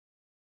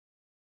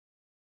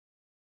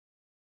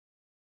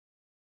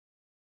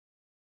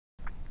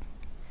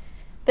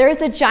There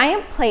is a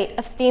giant plate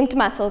of steamed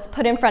mussels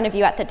put in front of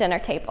you at the dinner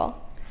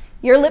table.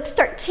 Your lips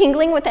start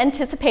tingling with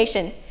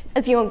anticipation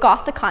as you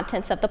engulf the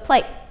contents of the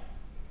plate.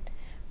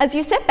 As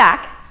you sit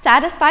back,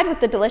 satisfied with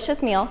the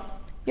delicious meal,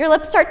 your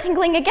lips start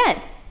tingling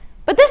again,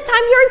 but this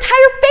time your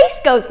entire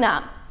face goes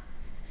numb.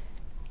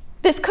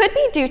 This could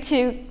be due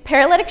to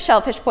paralytic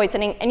shellfish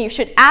poisoning, and you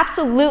should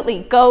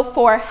absolutely go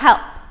for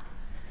help.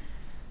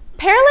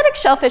 Paralytic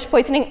shellfish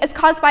poisoning is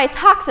caused by a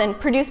toxin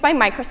produced by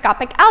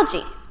microscopic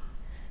algae.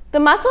 The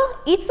mussel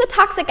eats the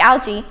toxic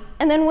algae,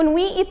 and then when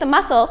we eat the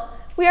mussel,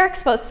 we are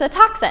exposed to the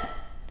toxin.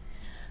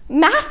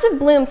 Massive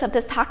blooms of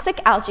this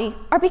toxic algae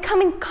are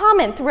becoming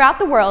common throughout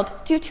the world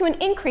due to an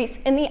increase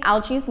in the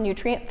algae's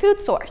nutrient food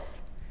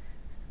source.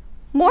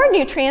 More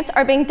nutrients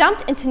are being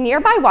dumped into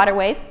nearby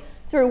waterways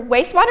through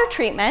wastewater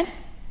treatment,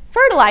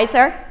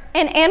 fertilizer,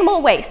 and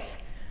animal waste,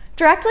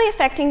 directly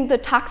affecting the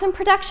toxin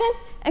production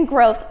and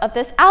growth of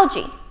this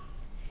algae.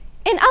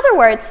 In other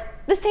words,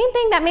 the same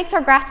thing that makes our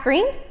grass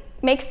green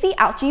makes the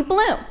algae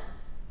bloom.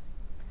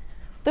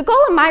 The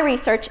goal of my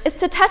research is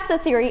to test the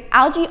theory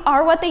algae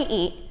are what they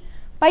eat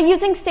by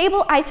using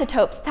stable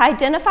isotopes to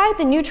identify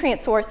the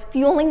nutrient source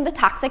fueling the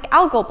toxic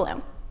algal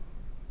bloom.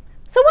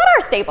 So what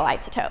are stable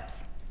isotopes?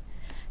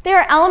 They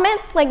are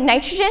elements like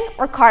nitrogen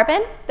or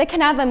carbon that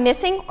can have a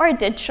missing or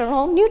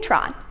additional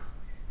neutron.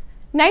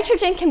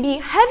 Nitrogen can be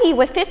heavy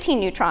with 15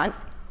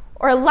 neutrons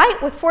or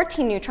light with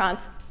 14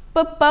 neutrons,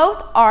 but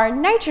both are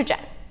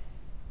nitrogen.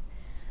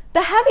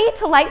 The heavy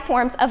to light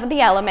forms of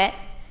the element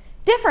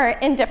differ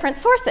in different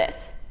sources,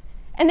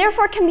 and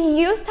therefore can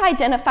be used to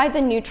identify the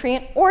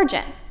nutrient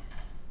origin.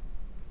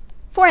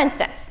 For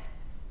instance,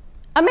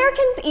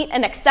 Americans eat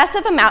an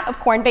excessive amount of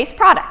corn-based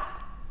products.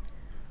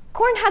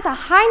 Corn has a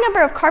high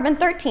number of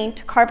carbon-13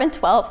 to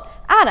carbon-12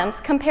 atoms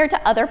compared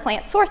to other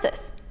plant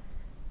sources.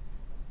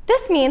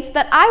 This means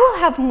that I will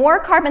have more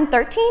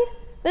carbon-13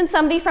 than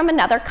somebody from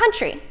another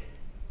country.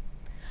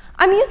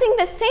 I'm using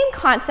this same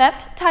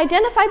concept to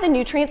identify the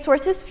nutrient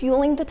sources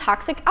fueling the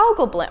toxic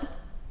algal bloom.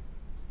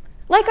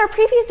 Like our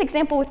previous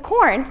example with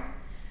corn,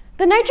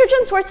 the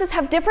nitrogen sources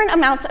have different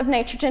amounts of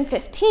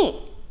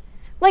nitrogen-15,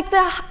 like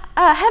the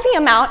heavy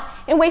amount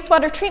in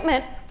wastewater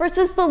treatment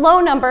versus the low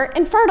number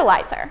in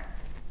fertilizer.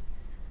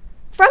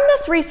 From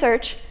this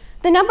research,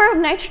 the number of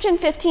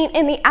nitrogen-15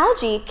 in the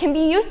algae can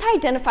be used to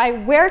identify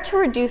where to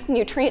reduce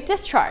nutrient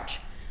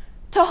discharge,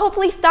 to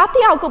hopefully stop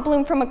the algal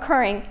bloom from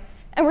occurring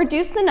and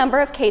reduce the number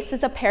of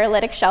cases of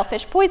paralytic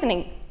shellfish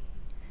poisoning.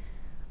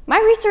 My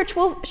research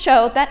will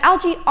show that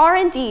algae are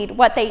indeed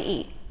what they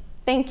eat.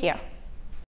 Thank you.